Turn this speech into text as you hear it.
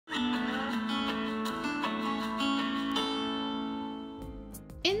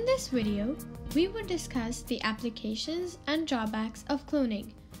this video, we will discuss the applications and drawbacks of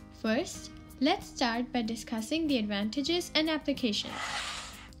cloning. First, let's start by discussing the advantages and applications.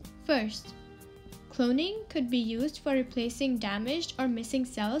 First, cloning could be used for replacing damaged or missing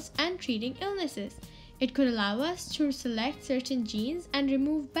cells and treating illnesses. It could allow us to select certain genes and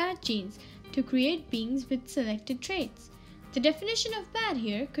remove bad genes to create beings with selected traits. The definition of bad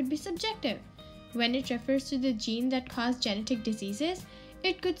here could be subjective. When it refers to the gene that cause genetic diseases,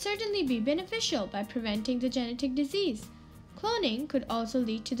 it could certainly be beneficial by preventing the genetic disease. Cloning could also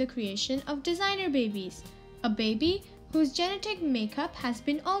lead to the creation of designer babies, a baby whose genetic makeup has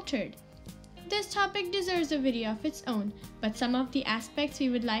been altered. This topic deserves a video of its own, but some of the aspects we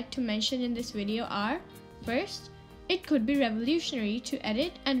would like to mention in this video are: first, it could be revolutionary to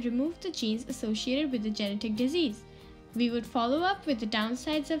edit and remove the genes associated with the genetic disease. We would follow up with the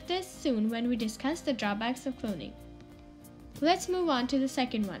downsides of this soon when we discuss the drawbacks of cloning. Let's move on to the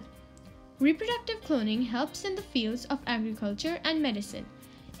second one. Reproductive cloning helps in the fields of agriculture and medicine.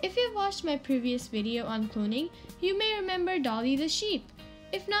 If you've watched my previous video on cloning, you may remember Dolly the sheep.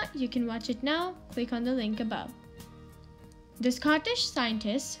 If not, you can watch it now. Click on the link above. The Scottish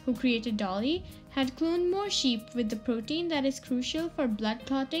scientists who created Dolly had cloned more sheep with the protein that is crucial for blood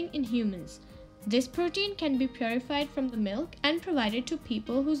clotting in humans. This protein can be purified from the milk and provided to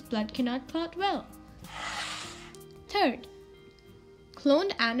people whose blood cannot clot well. Third,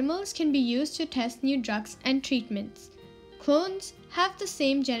 cloned animals can be used to test new drugs and treatments. Clones have the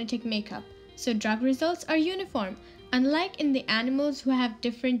same genetic makeup, so drug results are uniform, unlike in the animals who have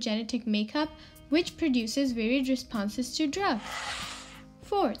different genetic makeup, which produces varied responses to drugs.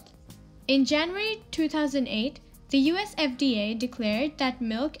 Fourth, in January 2008, the US FDA declared that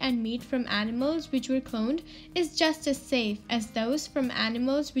milk and meat from animals which were cloned is just as safe as those from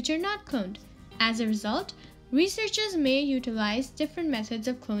animals which are not cloned. As a result, researchers may utilize different methods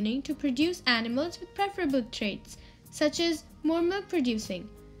of cloning to produce animals with preferable traits, such as more milk producing.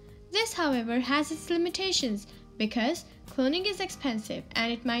 This, however, has its limitations because cloning is expensive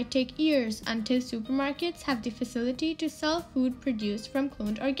and it might take years until supermarkets have the facility to sell food produced from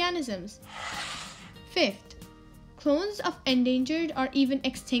cloned organisms. Fifth, clones of endangered or even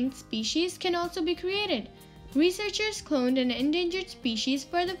extinct species can also be created. Researchers cloned an endangered species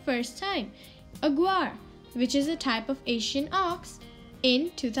for the first time, a gaur, which is a type of Asian ox,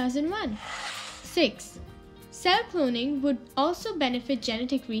 in 2001. 6. Cell cloning would also benefit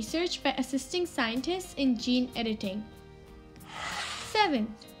genetic research by assisting scientists in gene editing. 7.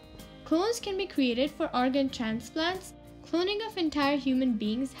 Clones can be created for organ transplants. Cloning of entire human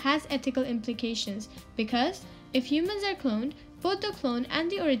beings has ethical implications because if humans are cloned, both the clone and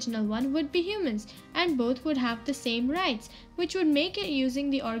the original one would be humans, and both would have the same rights, which would make it using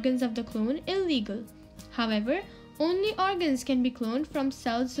the organs of the clone illegal. However, only organs can be cloned from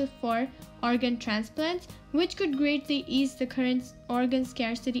cells for organ transplants, which could greatly ease the current organ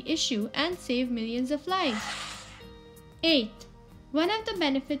scarcity issue and save millions of lives. 8. One of the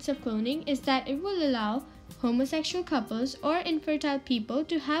benefits of cloning is that it will allow homosexual couples or infertile people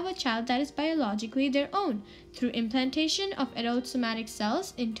to have a child that is biologically their own through implantation of adult somatic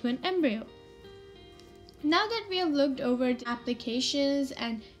cells into an embryo. Now that we have looked over the applications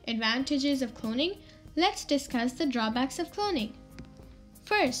and advantages of cloning, let's discuss the drawbacks of cloning.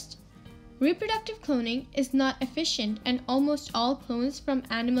 First, reproductive cloning is not efficient and almost all clones from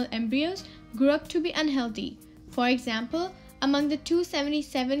animal embryos grew up to be unhealthy. For example, among the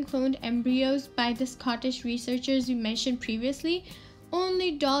 277 cloned embryos by the Scottish researchers we mentioned previously, only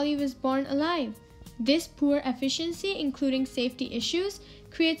Dolly was born alive. This poor efficiency, including safety issues,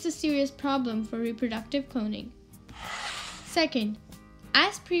 creates a serious problem for reproductive cloning. Second,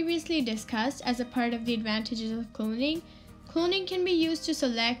 as previously discussed as a part of the advantages of cloning, cloning can be used to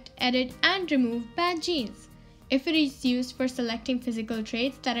select, edit, and remove bad genes. If it is used for selecting physical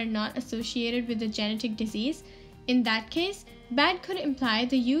traits that are not associated with a genetic disease, in that case, bad could imply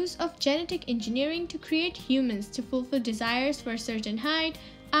the use of genetic engineering to create humans to fulfill desires for a certain height,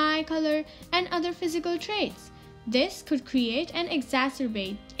 eye color, and other physical traits. This could create and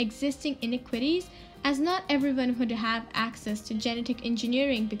exacerbate existing inequities, as not everyone would have access to genetic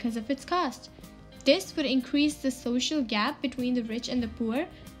engineering because of its cost. This would increase the social gap between the rich and the poor,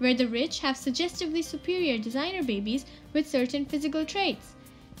 where the rich have suggestively superior designer babies with certain physical traits.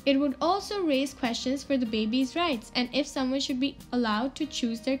 It would also raise questions for the baby's rights and if someone should be allowed to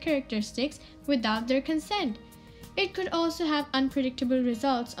choose their characteristics without their consent. It could also have unpredictable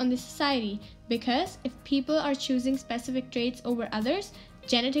results on the society because if people are choosing specific traits over others,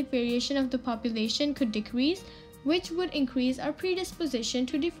 genetic variation of the population could decrease, which would increase our predisposition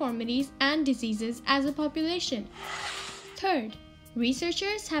to deformities and diseases as a population. Third,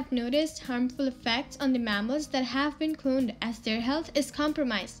 Researchers have noticed harmful effects on the mammals that have been cloned as their health is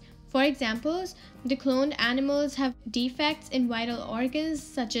compromised. For example, the cloned animals have defects in vital organs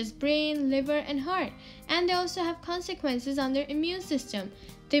such as brain, liver, and heart, and they also have consequences on their immune system.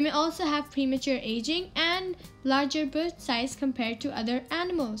 They may also have premature aging and larger birth size compared to other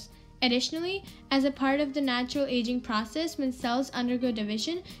animals. Additionally, as a part of the natural aging process, when cells undergo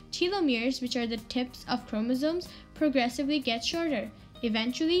division, telomeres, which are the tips of chromosomes, progressively get shorter.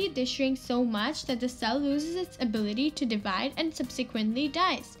 Eventually, they shrink so much that the cell loses its ability to divide and subsequently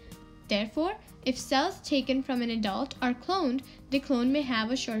dies. Therefore, if cells taken from an adult are cloned, the clone may have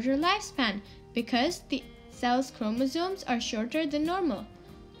a shorter lifespan because the cell's chromosomes are shorter than normal.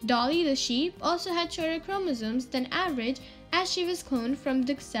 Dolly the sheep also had shorter chromosomes than average as she was cloned from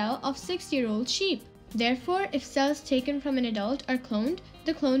the cell of 6-year-old sheep. Therefore, if cells taken from an adult are cloned,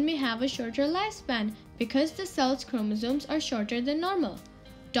 the clone may have a shorter lifespan because the cell's chromosomes are shorter than normal.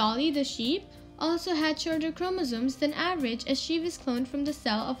 Dolly the sheep also had shorter chromosomes than average as she was cloned from the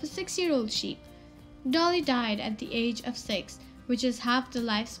cell of a 6-year-old sheep. Dolly died at the age of 6, which is half the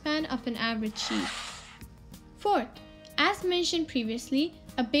lifespan of an average sheep. Fourth, as mentioned previously,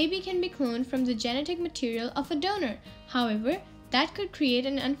 a baby can be cloned from the genetic material of a donor. However, that could create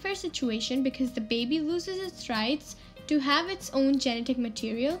an unfair situation because the baby loses its rights to have its own genetic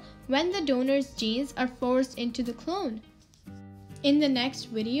material when the donor's genes are forced into the clone. In the next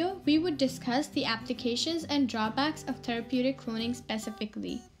video, we would discuss the applications and drawbacks of therapeutic cloning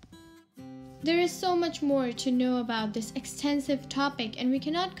specifically. There is so much more to know about this extensive topic, and we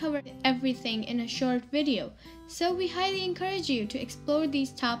cannot cover everything in a short video, so we highly encourage you to explore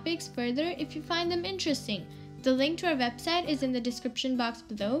these topics further if you find them interesting. The link to our website is in the description box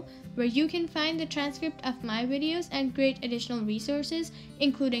below, where you can find the transcript of my videos and great additional resources,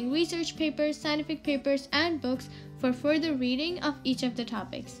 including research papers, scientific papers, and books for further reading of each of the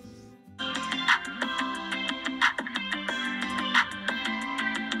topics.